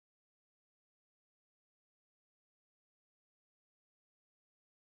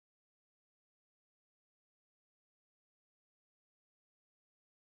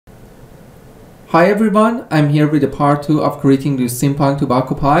Hi everyone, I'm here with the part 2 of creating the simple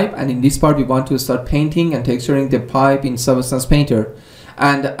tobacco pipe, and in this part we want to start painting and texturing the pipe in Substance Painter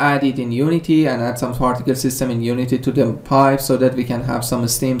and add it in Unity and add some particle system in Unity to the pipe so that we can have some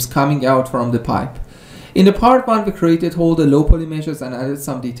steams coming out from the pipe. In the part 1 we created all the low poly meshes and added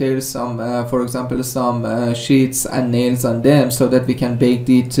some details, for example some sheets and nails on them so that we can bake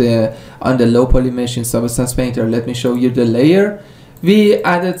it on the low poly mesh in Substance Painter. Let me show you the layer. We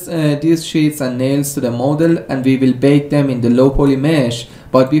added these sheets and nails to the model and we will bake them in the low poly mesh,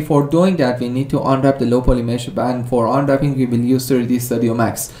 but before doing that we need to unwrap the low poly mesh, and for unwrapping we will use 3D Studio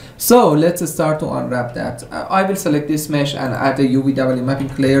Max. So let's start to unwrap that. I will select this mesh and add a UVW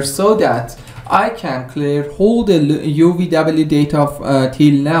mapping layer so that I can clear all the UVW data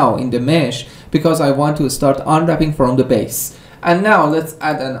till now in the mesh, because I want to start unwrapping from the base. And now let's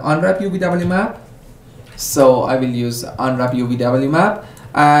add an unwrap UVW map. So I will use unwrap UVW map,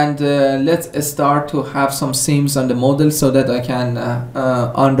 and let's start to have some seams on the model so that I can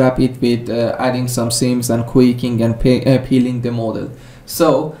unwrap it with adding some seams and tweaking and peeling the model.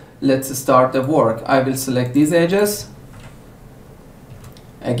 So let's start the work. I will select these edges,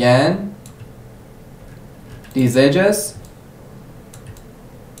 again these edges,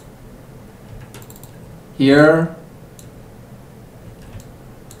 here,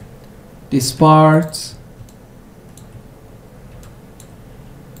 this part,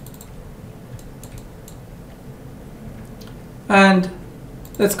 and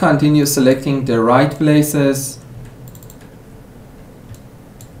let's continue selecting the right places.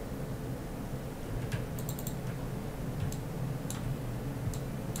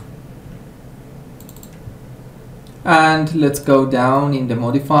 And let's go down in the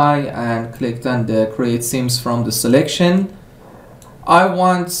modify and click on the create seams from the selection. I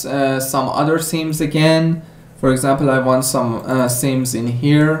want some other seams again. For example, I want some seams in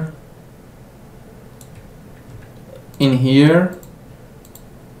here, in here,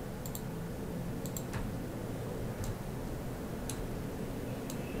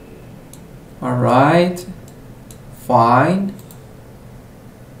 all right, fine.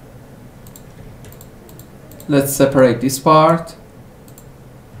 Let's separate this part.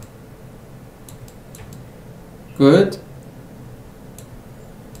 Good.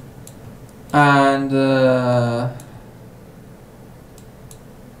 And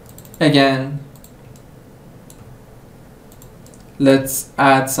again, let's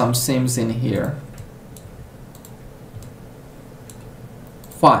add some seams in here.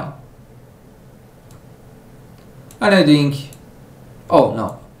 Fine. And I think, oh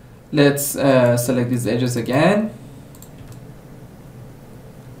no, let's select these edges again,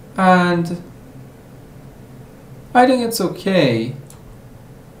 and I think it's okay.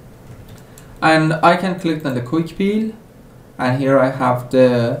 And I can click on the quick peel, and here I have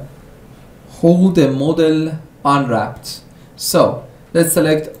the whole model unwrapped. So let's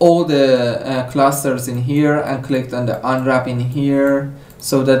select all the clusters in here and click on the unwrap in here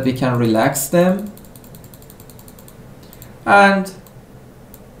so that we can relax them. And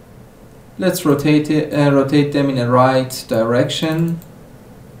let's rotate them in the right direction.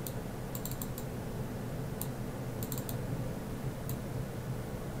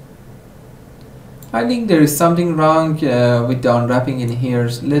 I think there is something wrong with the unwrapping in here.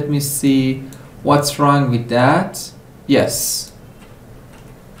 Let me see what's wrong with that. Yes,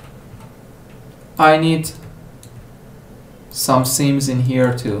 I need some seams in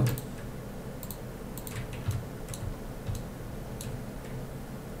here too.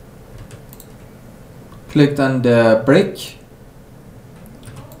 Clicked on the brick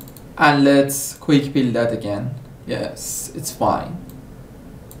and let's quick peel that again. Yes, it's fine.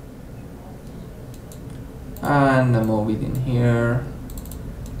 And move it in here.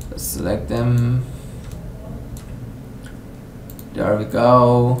 Let's select them. There we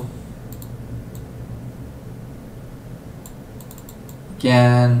go.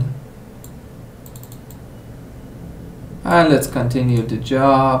 Again. And let's continue the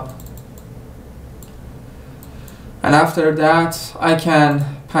job. And after that, I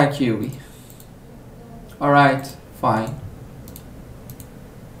can pack UV. Alright, fine.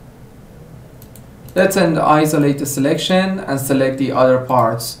 Let's isolate the selection and select the other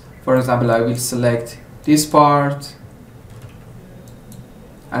parts. For example, I will select this part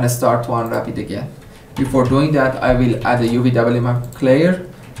and start to unwrap it again. Before doing that, I will add a UVW map layer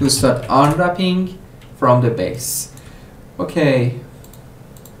to start unwrapping from the base. Okay.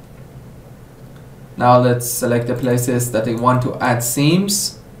 Now let's select the places that I want to add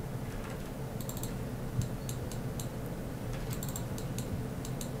seams.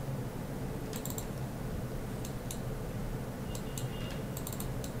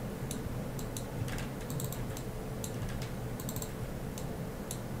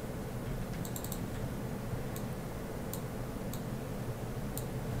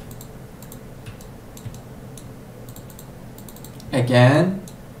 again.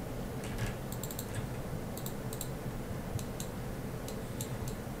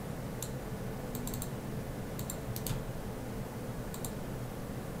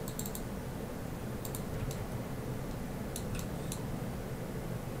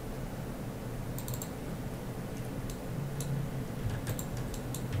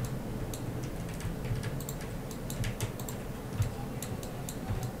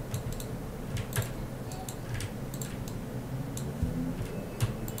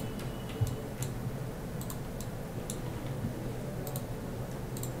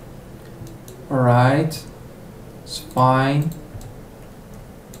 Alright, it's fine.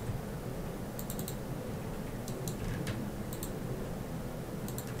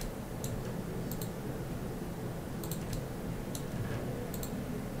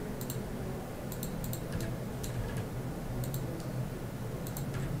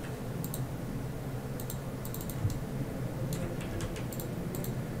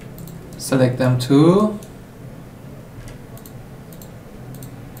 Select them too.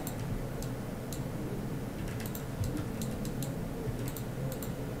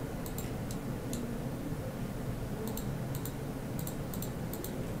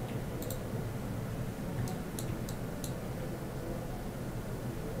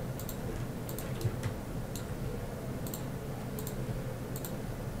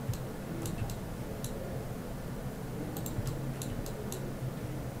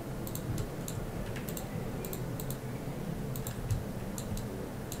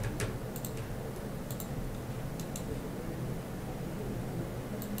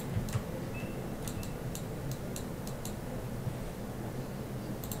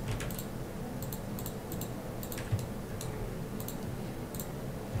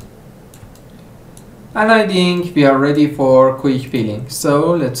 And I think we are ready for quick peeling.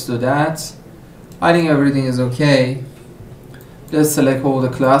 So let's do that. I think everything is okay. Let's select all the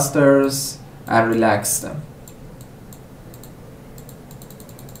clusters and relax them.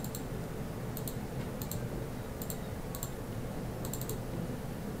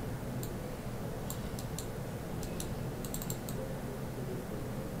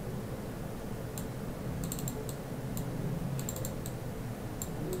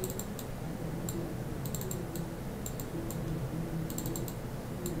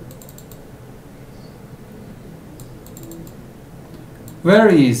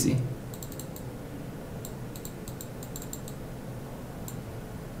 Very easy.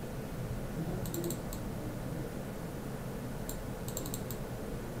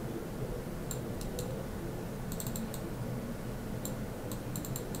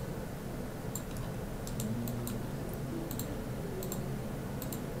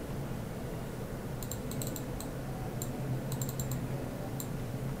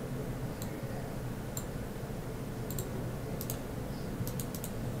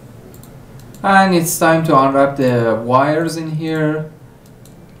 And it's time to unwrap the wires in here.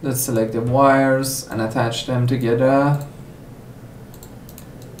 Let's select the wires and attach them together.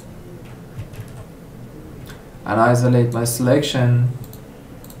 And isolate my selection.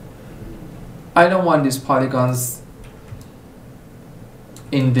 I don't want these polygons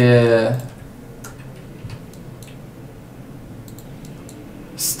in the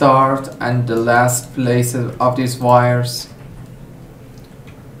start and the last places of these wires.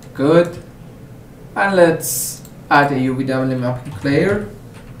 Good. And let's add a UVW mapping layer.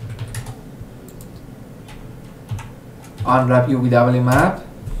 Unwrap UVW map.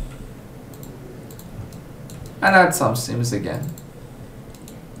 And add some seams again.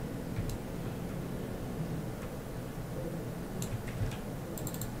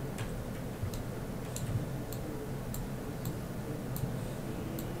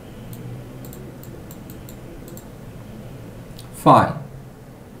 Fine.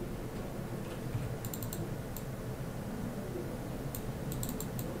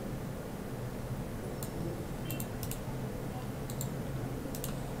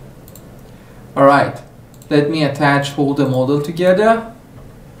 Alright, let me attach all the model together.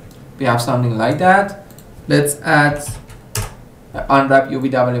 We have something like that. Let's add unwrap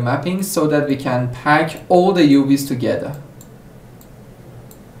UVW mapping so that we can pack all the UVs together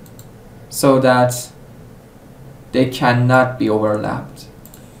so that they cannot be overlapped.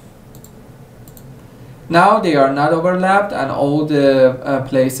 Now they are not overlapped and all the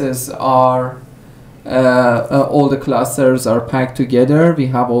places are all the clusters are packed together. We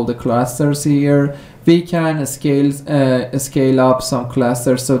have all the clusters here. We can scale up some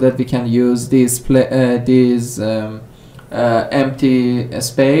clusters so that we can use these empty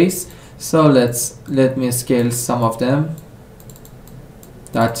space. So let me scale some of them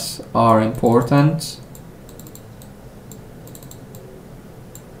that are important.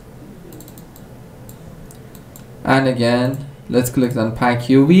 And again, let's click on pack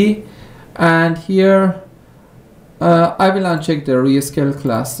UV, and here I will uncheck the rescale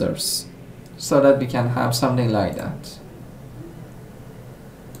clusters so that we can have something like that.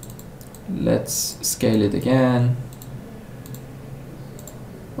 Let's scale it again.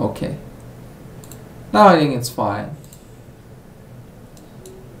 Okay, now I think it's fine.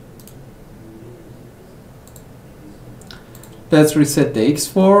 Let's reset the X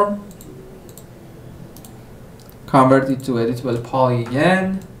form, convert it to editable poly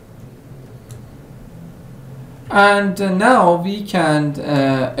again, and now we can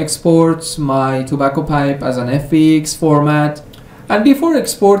export my tobacco pipe as an FBX format. And before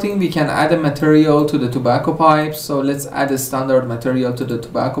exporting, we can add a material to the tobacco pipe. So let's add a standard material to the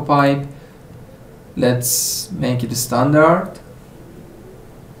tobacco pipe. Let's make it standard.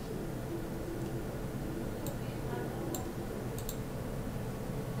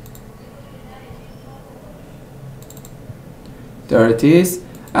 There it is.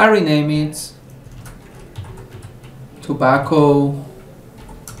 I rename it tobacco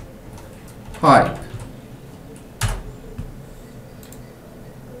pipe.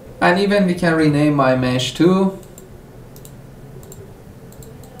 And even we can rename my mesh too.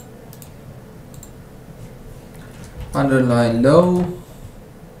 Underline low.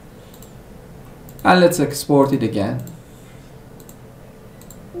 And let's export it again.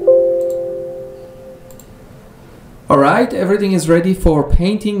 Alright, everything is ready for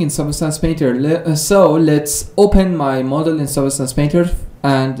painting in Substance Painter. So let's open my model in Substance Painter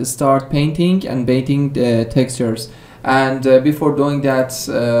and start painting and painting the textures. And before doing that,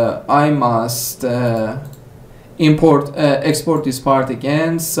 I must export this part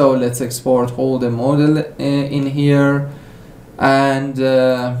again. So let's export all the model in here, and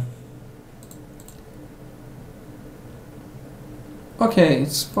okay,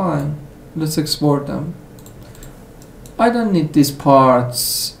 it's fine. Let's export them. I don't need these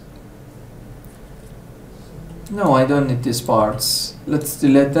parts. No, I don't need these parts. Let's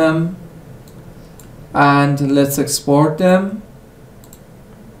delete them. And let's export them.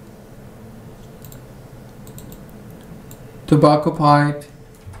 Tobacco pipe,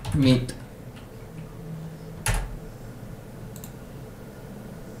 meat.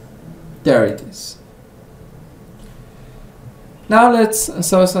 There it is. Now let's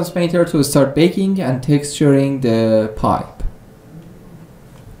Substance Painter to start baking and texturing the pipe.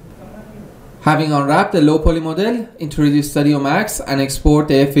 Having unwrapped the low poly model, introduce Studio Max and export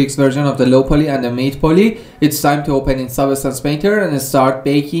the FX version of the low poly and the mid poly, it's time to open in Substance Painter and start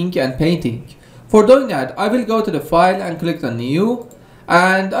baking and painting. For doing that, I will go to the file and click on new,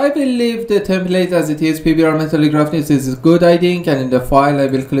 and I will leave the template as it is. PBR metallograph is good, I think, and in the file I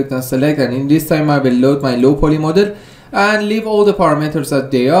will click on select, and in this time I will load my low poly model and leave all the parameters as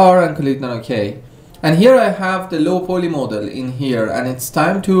they are and click on OK. And here I have the low poly model in here, and it's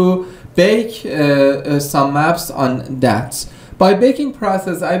time to bake some maps on that. By baking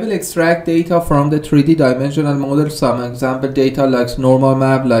process, I will extract data from the 3D dimensional model, some example data like normal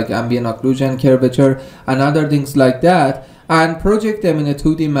map, like ambient occlusion, curvature, and other things like that, and project them in a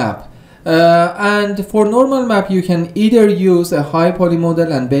 2D map. And for normal map, you can either use a high poly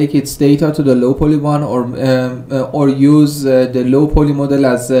model and bake its data to the low poly one, or use the low poly model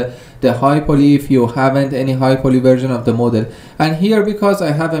as the high poly if you haven't any high poly version of the model. And here, because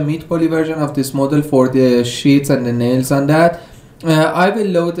I have a mid poly version of this model for the sheets and the nails on that, I will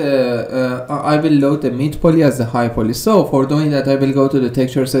load the mid poly as the high poly. So for doing that, I will go to the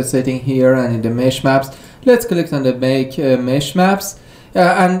texture set setting here, and in the mesh maps, let's click on the make mesh maps.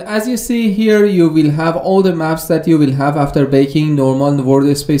 And as you see here, you will have all the maps that you will have after baking: normal,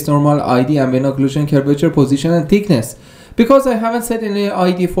 world space normal, ID, ambient occlusion, curvature, position, and thickness. Because I haven't set any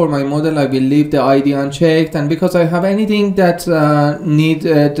ID for my model, I will leave the ID unchecked, and because I have anything that need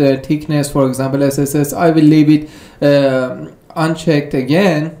the thickness, for example SSS, I will leave it unchecked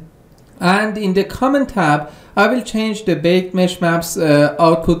again. And in the comment tab, I will change the baked mesh maps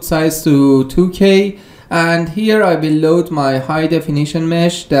output size to 2K, and here I will load my high definition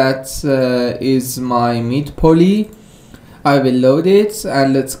mesh that is my mid poly. I will load it,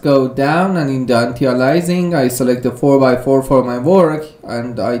 and let's go down, and in the anti-aliasing I select the 4x4 for my work,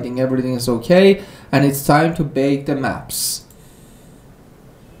 and I think everything is okay, and it's time to bake the maps.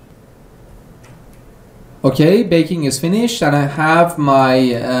 Okay, baking is finished, and I have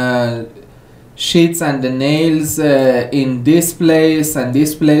my sheets and the nails in this place and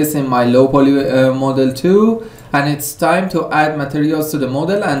this place in my low poly model too. And it's time to add materials to the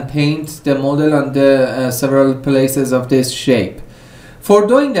model and paint the model on the several places of this shape. For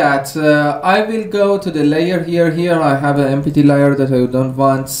doing that, I will go to the layer here. Here I have an empty layer that I don't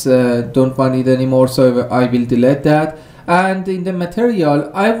want it anymore, so I will delete that. And in the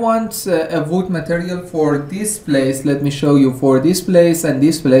material, I want a wood material for this place. Let me show you. For this place and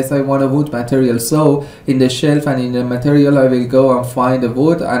this place, I want a wood material. So in the shelf and in the material, I will go and find the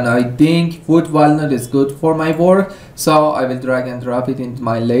wood, and I think wood walnut is good for my work. So I will drag and drop it into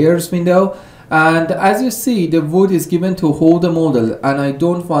my layers window. And as you see, the wood is given to hold the model, and I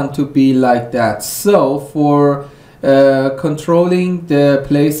don't want to be like that. So for controlling the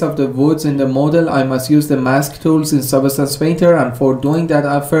place of the woods in the model, I must use the mask tools in Substance Painter. And for doing that,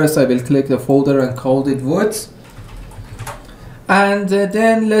 first I will click the folder and call it woods. And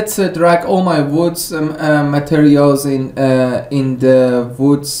then let's drag all my woods materials in the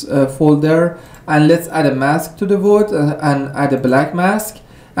woods folder, and let's add a mask to the wood and add a black mask.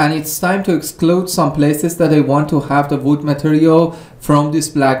 And it's time to exclude some places that I want to have the wood material from this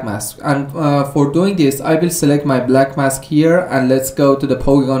black mask. And for doing this, I will select my black mask here, and let's go to the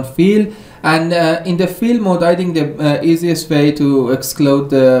polygon fill. And in the fill mode, I think the easiest way to exclude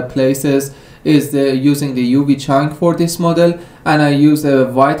the places is using the UV chunk for this model. And I use a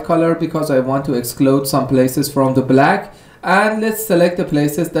white color because I want to exclude some places from the black. And let's select the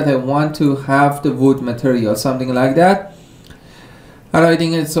places that I want to have the wood material, something like that. And I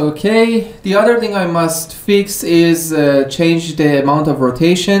think it's okay. The other thing I must fix is change the amount of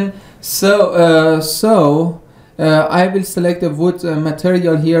rotation. So I will select the wood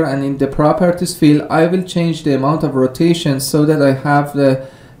material here, and in the properties field, I will change the amount of rotation so that I have a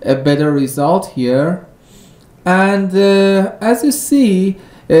better result here. And as you see,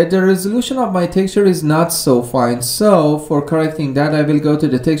 the resolution of my texture is not so fine. So for correcting that, I will go to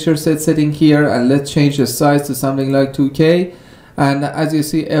the texture set setting here, and let's change the size to something like 2K. And as you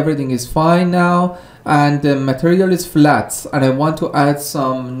see, everything is fine now, and the material is flat, and I want to add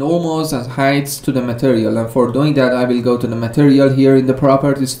some normals and heights to the material. And for doing that, I will go to the material here in the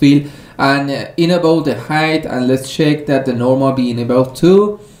properties field and enable the height, and let's check that the normal be enabled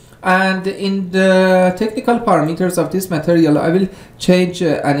too. And in the technical parameters of this material, I will change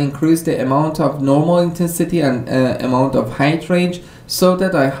and increase the amount of normal intensity and amount of height range, so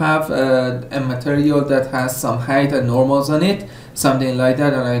that I have a material that has some height and normals on it, something like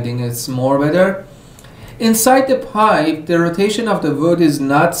that. And I think it's more better. Inside the pipe, the rotation of the wood is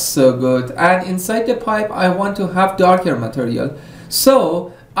not so good, and inside the pipe I want to have darker material.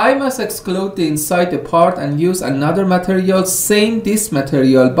 So I must exclude the inside the part and use another material, same this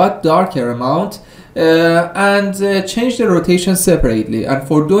material but darker amount, and change the rotation separately. And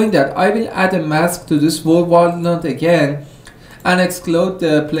for doing that, I will add a mask to this wood walnut again and exclude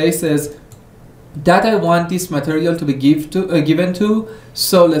the places that I want this material to be given to.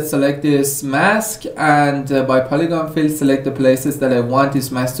 So let's select this mask, and by polygon fill, select the places that I want this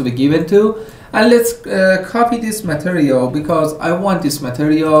mask to be given to. And let's copy this material, because I want this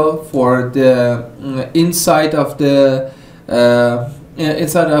material for the inside of the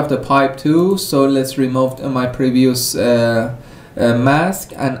pipe too. So let's remove my previous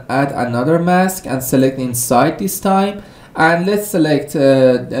mask and add another mask and select inside this time. And let's select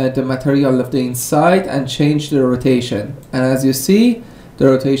the material of the inside and change the rotation. And as you see, the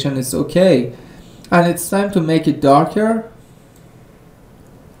rotation is okay. And it's time to make it darker,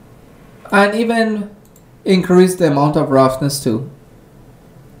 and even increase the amount of roughness too.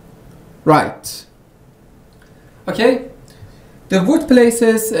 Right. Okay. The wood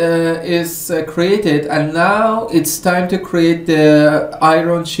places is created, and now it's time to create the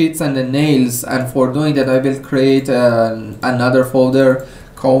iron sheets and the nails. And for doing that, I will create another folder,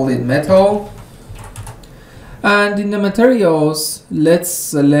 call it metal. And in the materials,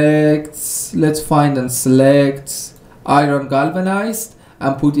 let's find and select iron galvanized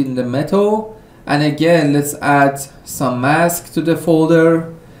and put it in the metal. And again, let's add some mask to the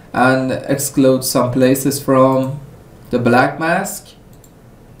folder and exclude some places from the black mask,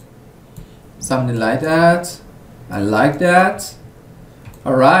 something like that. I like that.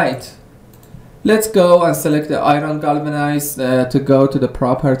 All right, let's go and select the iron galvanized to go to the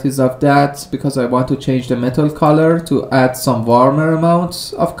properties of that, because I want to change the metal color to add some warmer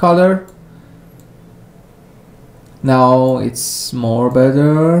amounts of color. Now it's more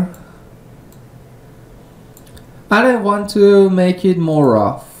better, and I want to make it more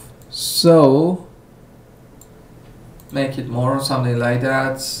rough, so make it more, something like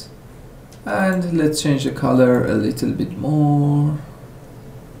that. And let's change the color a little bit more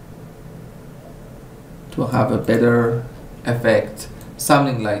to have a better effect,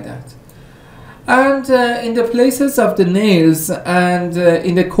 something like that. And in the places of the nails and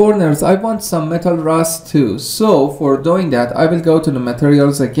in the corners, I want some metal rust too. So for doing that, I will go to the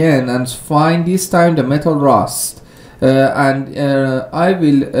materials again and find this time the metal rust. I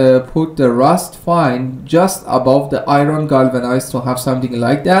will put the rust fine just above the iron galvanized to have something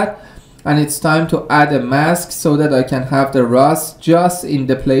like that. And it's time to add a mask so that I can have the rust just in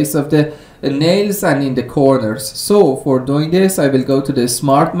the place of the nails and in the corners. So for doing this, I will go to the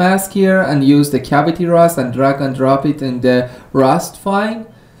smart mask here and use the cavity rust and drag and drop it in the rust fine.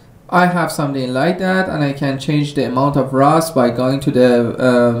 I have something like that, and I can change the amount of rust by going to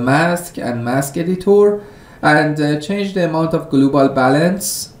the mask and mask editor and change the amount of global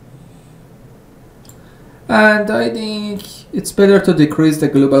balance. And I think it's better to decrease the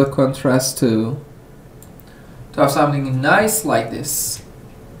global contrast too, to have something nice like this.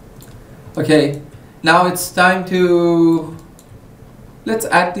 Okay, now it's time to, let's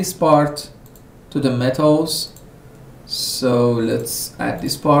add this part to the metals. So let's add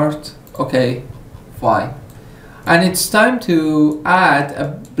this part. Okay, fine. And it's time to add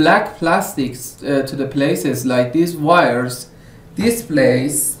a black plastics to the places like these wires, this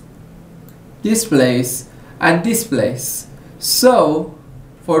place, and this place. So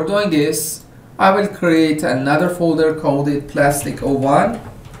for doing this, I will create another folder called it Plastic01.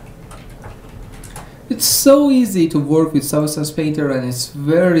 It's so easy to work with Substance Painter, and it's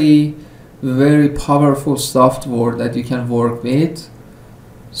very powerful software that you can work with.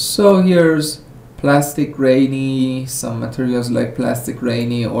 So here's plastic rainy, some materials like plastic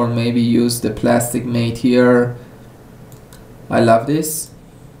rainy, or maybe use the plastic mate here. I love this.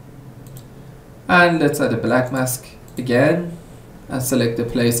 And let's add a black mask again and select the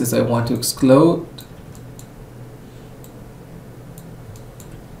places I want to exclude.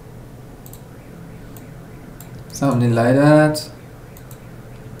 Something like that,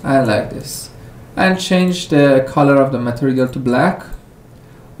 and like this, and change the color of the material to black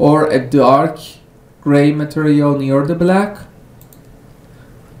or a dark gray material near the black.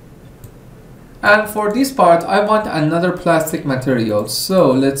 And for this part, I want another plastic material,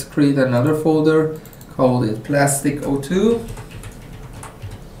 so let's create another folder, call it Plastic02.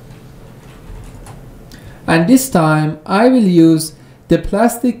 And this time I will use the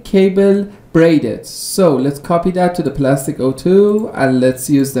plastic cable braided. So let's copy that to the Plastic02 and let's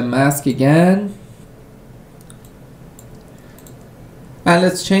use the mask again. And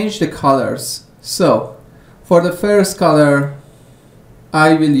let's change the colors. So for the first color,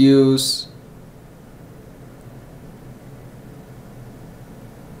 I will use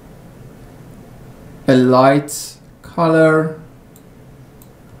a light color.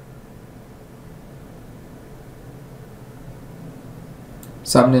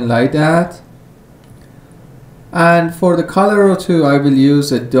 Something like that. And for the color 02, I will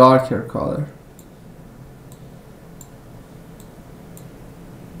use a darker color.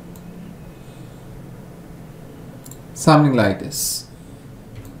 Something like this.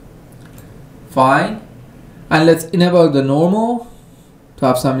 Fine. And let's enable the normal to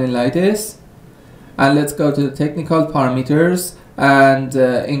have something like this. And let's go to the technical parameters and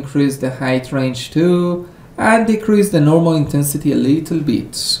increase the height range too, and decrease the normal intensity a little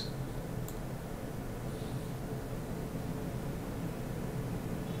bit.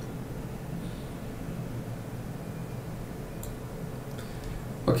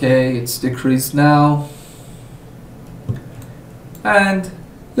 Okay, it's decreased now. And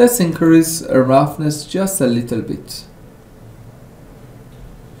let's increase roughness just a little bit.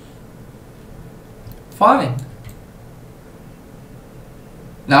 Fine.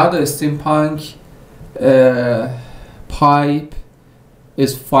 Now the steampunk pipe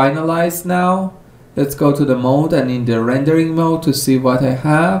is finalized now. Let's go to the mode and in the rendering mode to see what I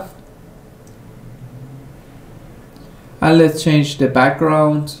have. And let's change the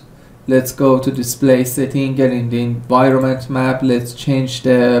background. Let's go to display setting and in the environment map, let's change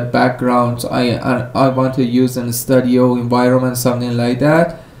the background. I want to use a studio environment, something like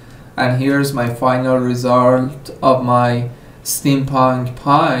that. And here's my final result of my steampunk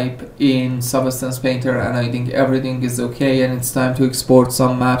pipe in Substance Painter, and I think everything is okay, and it's time to export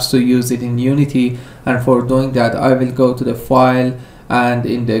some maps to use it in Unity. And for doing that, I will go to the file and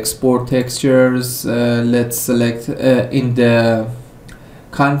in the export textures, let's select in the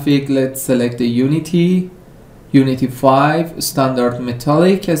config, let's select the Unity 5 standard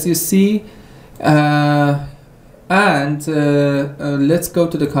metallic, as you see, and let's go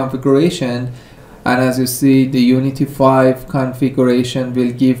to the configuration. And as you see, the Unity 5 configuration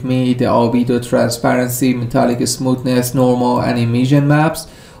will give me the albedo, transparency, metallic smoothness, normal, and emission maps.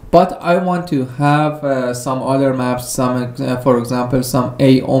 but I want to have some other maps, some for example some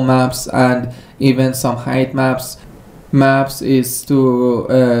AO maps and even some height maps. Maps is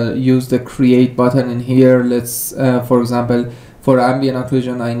to use the create button in here. Let's for example, for ambient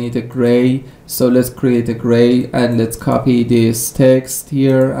occlusion I need a gray, so let's create a gray and let's copy this text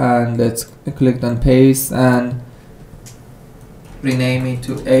here and let's click on paste and rename it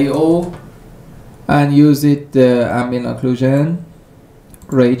to AO and use it the ambient occlusion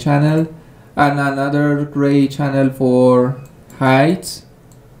gray channel, and another gray channel for height.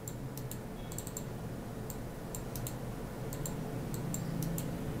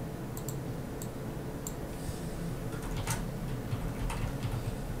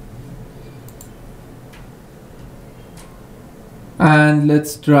 And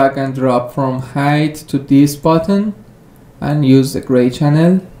let's drag and drop from height to this button and use the gray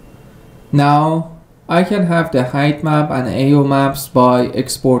channel. Now I can have the height map and AO maps by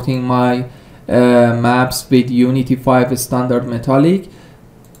exporting my maps with Unity 5 standard metallic.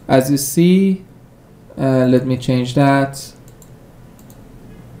 As you see, let me change that.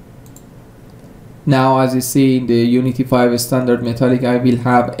 Now as you see in the Unity 5 standard metallic, I will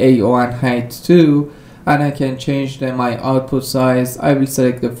have AO and height too, and I can change my output size. I will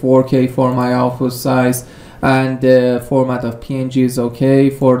select the 4K for my output size, and the format of PNG is okay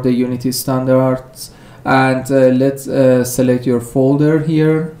for the Unity standards. And let's select your folder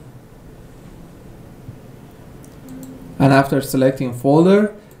here, and after selecting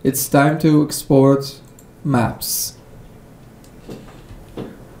folder, it's time to export maps.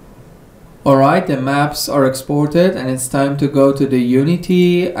 Alright, the maps are exported and it's time to go to the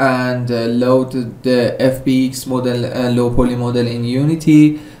Unity and load the FBX model, low poly model in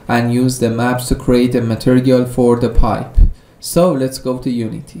Unity, and use the maps to create a material for the pipe. So let's go to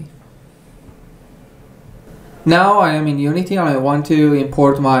Unity. Now I am in Unity and I want to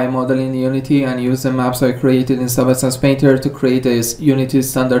import my model in Unity and use the maps I created in Substance Painter to create a Unity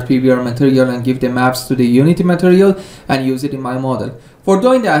standard PBR material and give the maps to the Unity material and use it in my model. For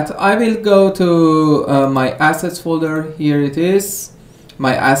doing that, I will go to my assets folder. Here it is,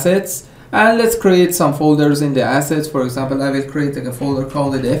 my assets, and let's create some folders in the assets. For example, I will create a folder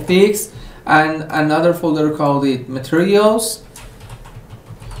called it FBX and another folder called it materials.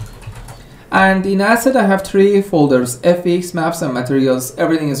 And in asset I have three folders: FBX, maps, and materials.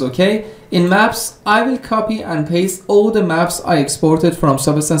 Everything is okay. In maps, I will copy and paste all the maps I exported from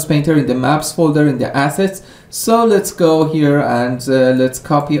Substance Painter in the maps folder in the assets. So let's go here and let's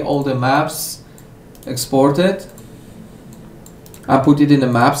copy all the maps exported and put it in the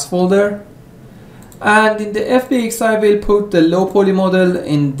maps folder. And in the FBX, I will put the low poly model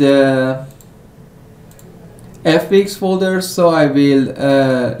in the FBX folder, so I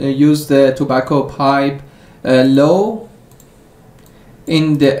will use the tobacco pipe low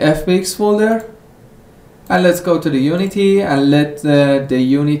in the FBX folder. And let's go to the Unity and let the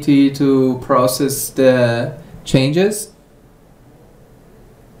Unity to process the changes.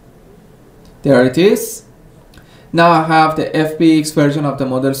 There it is. Now I have the FBX version of the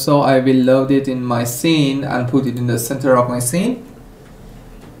model, so I will load it in my scene and put it in the center of my scene.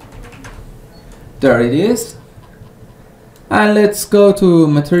 There it is. And let's go to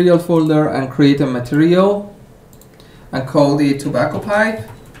material folder and create a material and call it tobacco pipe.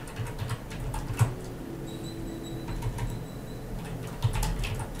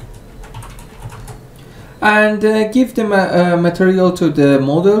 And give the material to the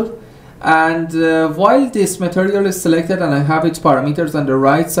model. And while this material is selected and I have its parameters on the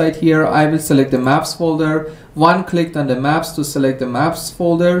right side here, I will select the maps folder. One click on the maps to select the maps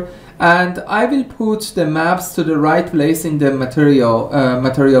folder. And I will put the maps to the right place in the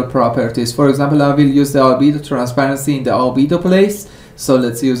material properties. For example, I will use the albedo transparency in the albedo place. So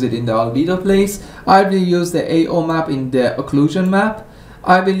let's use it in the albedo place. I will use the AO map in the occlusion map.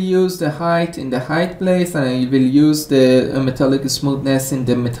 I will use the height in the height place, and I will use the metallic smoothness in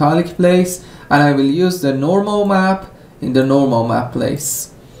the metallic place, and I will use the normal map in the normal map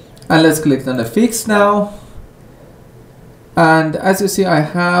place. And let's click on the fix now. And as you see, I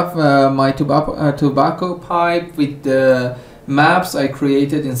have my tobacco pipe with the maps I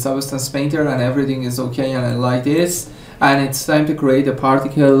created in Substance Painter, and everything is okay and I like this. And it's time to create a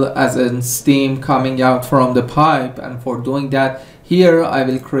particle as in steam coming out from the pipe. And for doing that, here I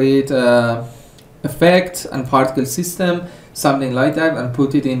will create a effect and particle system, something like that, and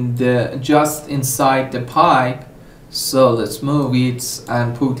put it in the just inside the pipe. So let's move it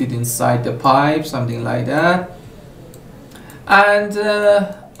and put it inside the pipe, something like that. And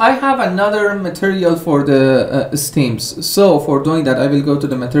I have another material for the steams. So for doing that, I will go to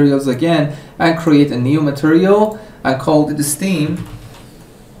the materials again and create a new material and call it the steam.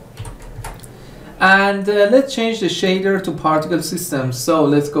 And let's change the shader to particle system. So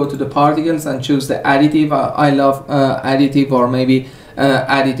let's go to the particles and choose the additive. I love additive, or maybe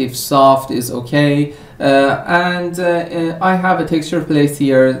additive soft is okay. I have a texture place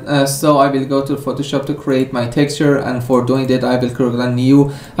here, so I will go to Photoshop to create my texture, and for doing that I will create a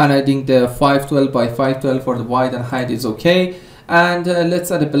new, and I think the 512 by 512 for the white and height is okay. And let's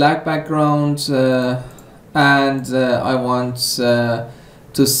add a black background, I want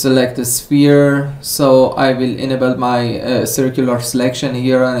to select a sphere, so I will enable my circular selection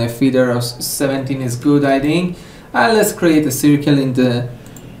here, and a feather of 17 is good, I think. And let's create a circle in the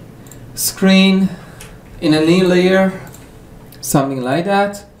screen in a new layer, something like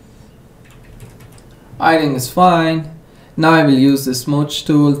that. I think it's fine. Now I will use the smudge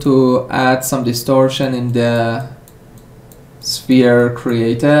tool to add some distortion in the sphere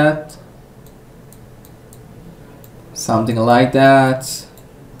created, something like that.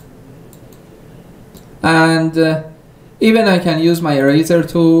 And even I can use my eraser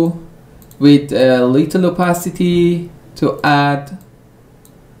tool with a little opacity to add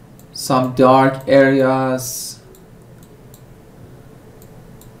some dark areas,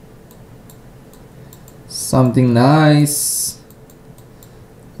 something nice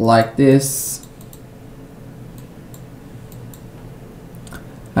like this.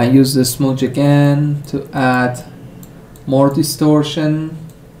 I use the smudge again to add more distortion.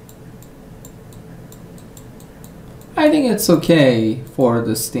 I think it's okay for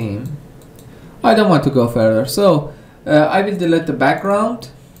the steam. I don't want to go further, so I will delete the background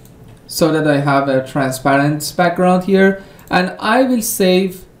so that I have a transparent background here, and I will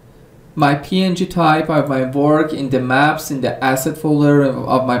save my PNG type of my work in the maps in the asset folder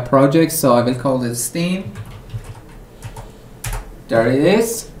of my project. So I will call it steam. There it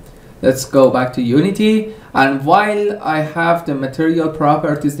is. Let's go back to Unity, and while I have the material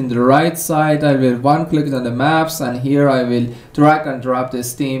properties in the right side, I will one click on the maps, and here I will drag and drop the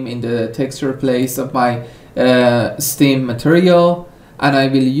steam in the texture place of my steam material, and I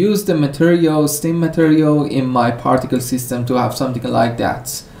will use the material, steam material, in my particle system to have something like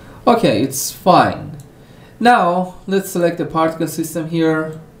that. Okay, it's fine. Now let's select the particle system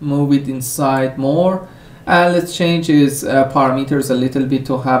here, move it inside more, and let's change its parameters a little bit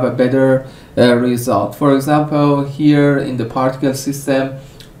to have a better result. For example, here in the particle system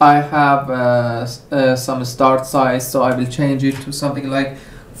I have some start size, so I will change it to something like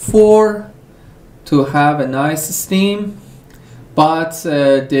 4 to have a nice steam, but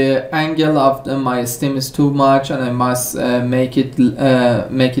the angle of my steam is too much, and I must make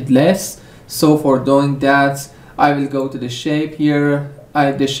it less. So for doing that, I will go to the shape here.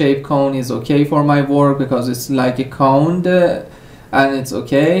 The shape cone is okay for my work because it's like a cone, and it's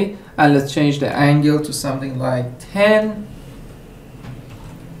okay. And let's change the angle to something like 10.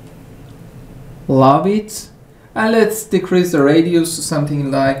 Love it. And let's decrease the radius to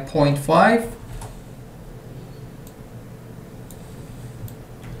something like 0.5.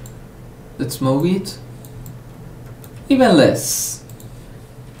 Let's move it even less.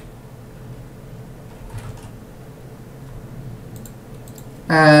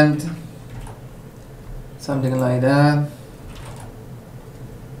 And something like that.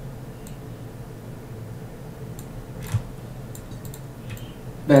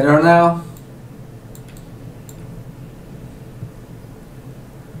 Better now.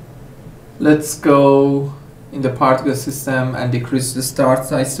 Let's go in the particle system and decrease the start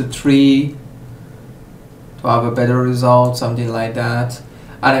size to 3 to have a better result, something like that.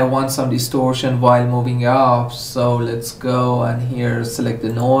 And I want some distortion while moving up, so let's go and here select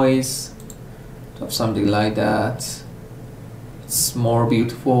the noise to have something like that. It's more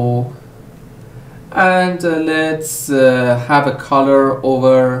beautiful. And let's have a color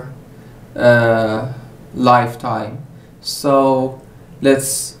over lifetime. So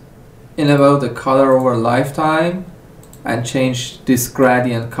let's enable the color over lifetime and change this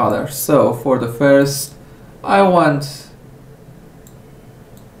gradient color. So for the first, I want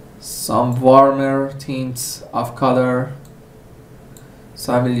some warmer tints of color,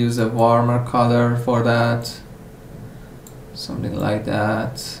 so I will use a warmer color for that, something like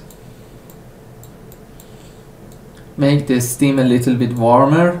that. Make the steam a little bit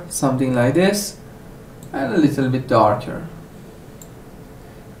warmer, something like this, and a little bit darker.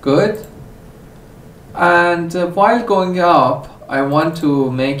 Good. And while going up, I want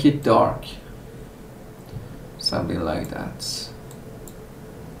to make it dark, something like that.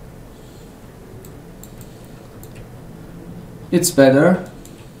 It's better.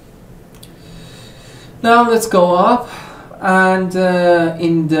 Now let's go up, and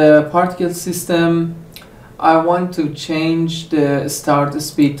in the particle system I want to change the start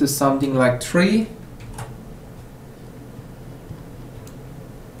speed to something like 3.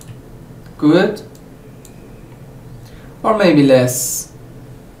 Good. Or maybe less.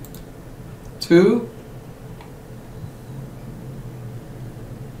 2.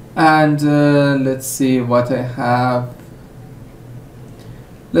 And let's see what I have.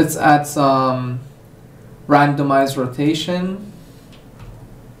 Let's add some randomized rotation.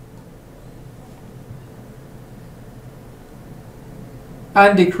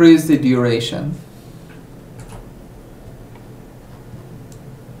 And decrease the duration.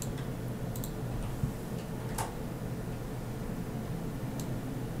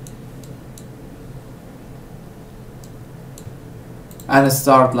 And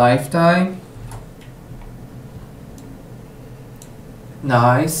start lifetime.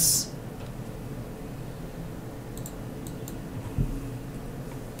 Nice.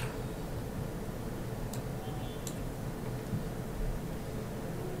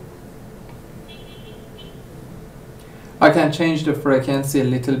 I can change the frequency a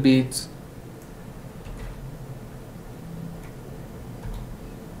little bit.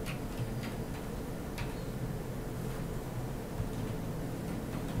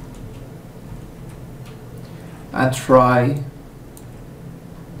 And try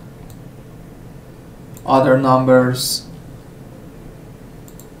other numbers.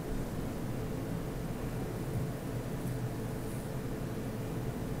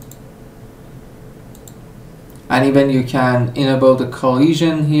 And even you can enable the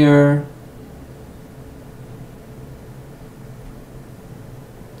collision here.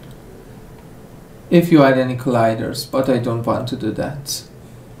 If you add any colliders, but I don't want to do that.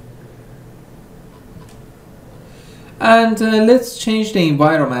 And let's change the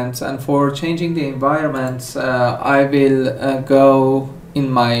environment. And for changing the environment, I will go in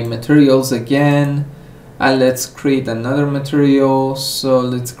my materials again. And let's create another material. So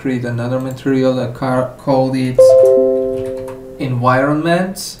let's create another material. I called it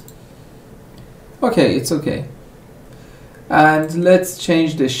environment. Okay, it's okay. And let's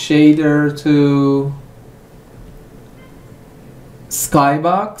change the shader to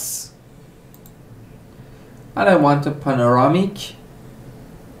skybox. And I want a panoramic.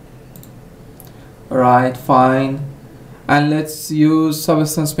 Alright, fine. And let's use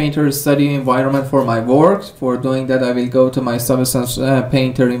Substance Painter Studio environment for my work. For doing that, I will go to my Substance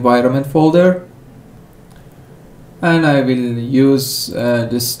Painter environment folder. And I will use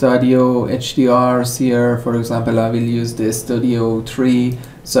the Studio HDRs here. For example, I will use the Studio 3.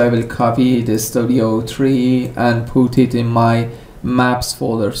 So I will copy the Studio 3 and put it in my Maps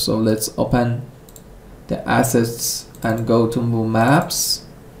folder. So let's open the assets and go to Maps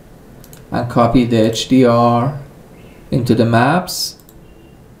and copy the HDR into the maps.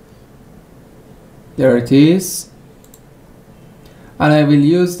 There it is. And I will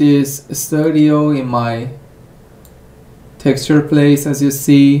use this studio in my texture place, as you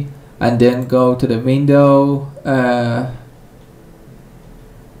see, and then go to the window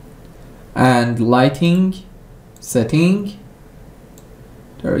and lighting setting.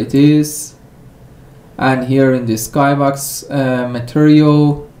 There it is. And here in the skybox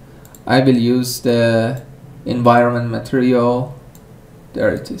material, I will use the environment material.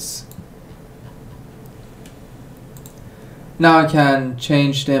 There it is. Now I can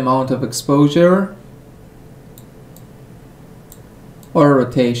change the amount of exposure or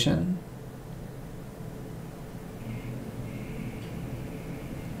rotation.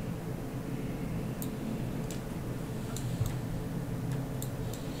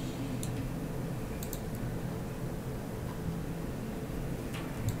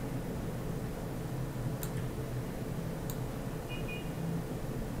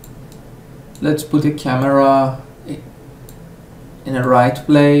 Let's put the camera in the right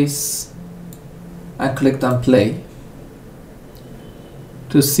place and click on play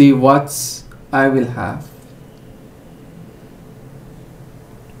to see what I will have.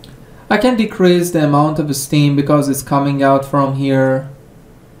 I can decrease the amount of steam because it's coming out from here.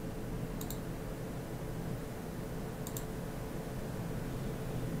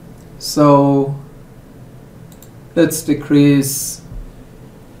 So let's decrease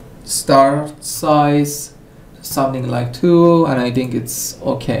start size to something like 2, and I think it's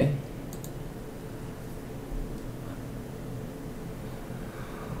okay.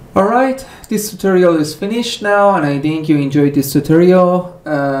 Alright, this tutorial is finished now, and I think you enjoyed this tutorial.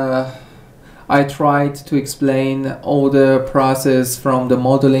 I tried to explain all the process from the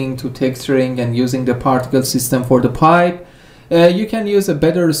modeling to texturing and using the particle system for the pipe. You can use a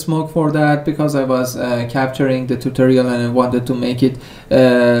better smoke for that, because I was capturing the tutorial and I wanted to make it I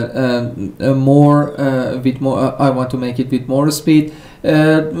want to make it with more speed.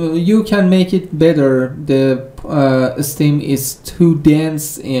 You can make it better. The steam is too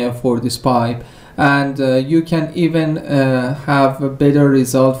dense for this pipe, and you can even have a better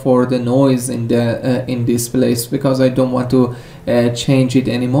result for the noise in the in this place, because I don't want to change it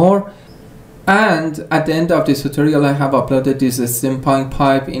anymore. And at the end of this tutorial, I have uploaded this steampunk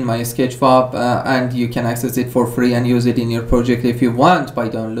pipe in my Sketchfab, and you can access it for free and use it in your project if you want by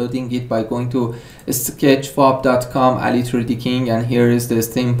downloading it by going to sketchfab.com ali3dking, and here is the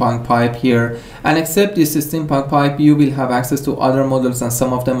steampunk pipe here. And except this steampunk pipe, you will have access to other models, and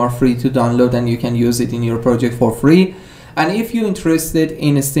some of them are free to download and you can use it in your project for free. And if you're interested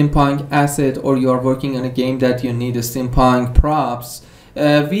in a steampunk asset, or you are working on a game that you need a steampunk props,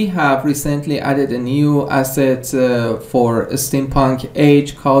 we have recently added a new asset for a steampunk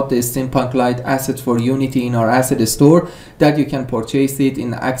age called the steampunk light asset for Unity in our asset store, that you can purchase it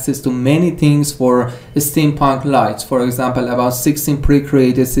in access to many things for steampunk lights. For example, about 16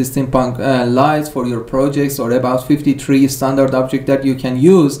 pre-created steampunk lights for your projects, or about 53 standard objects that you can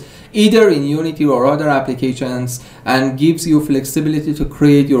use either in Unity or other applications, and gives you flexibility to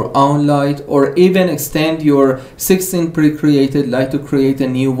create your own light, or even extend your 16 pre-created light to create a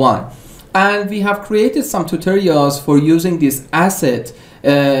new one. And we have created some tutorials for using this asset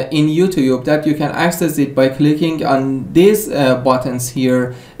in YouTube, that you can access it by clicking on these buttons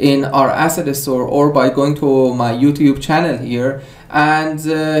here in our asset store, or by going to my YouTube channel here. And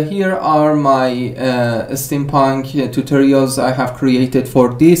here are my steampunk tutorials I have created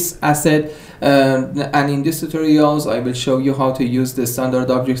for this asset. And in these tutorials I will show you how to use the standard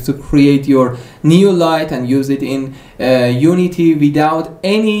objects to create your new light and use it in Unity without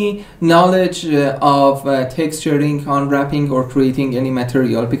any knowledge of texturing, unwrapping, or creating any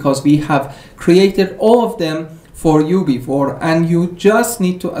material, because we have created all of them for you before, and you just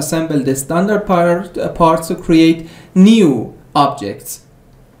need to assemble the standard parts to create new objects.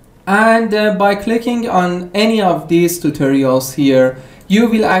 And by clicking on any of these tutorials here, you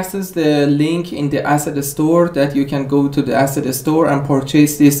will access the link in the asset store, that you can go to the asset store and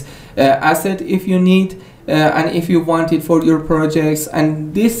purchase this asset if you need and if you want it for your projects.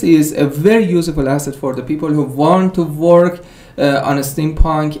 And this is a very useful asset for the people who want to work on a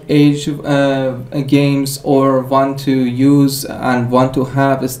steampunk age games, or want to use and want to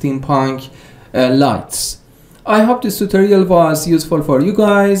have a steampunk lights. I hope this tutorial was useful for you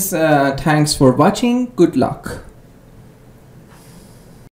guys. Thanks for watching. Good luck.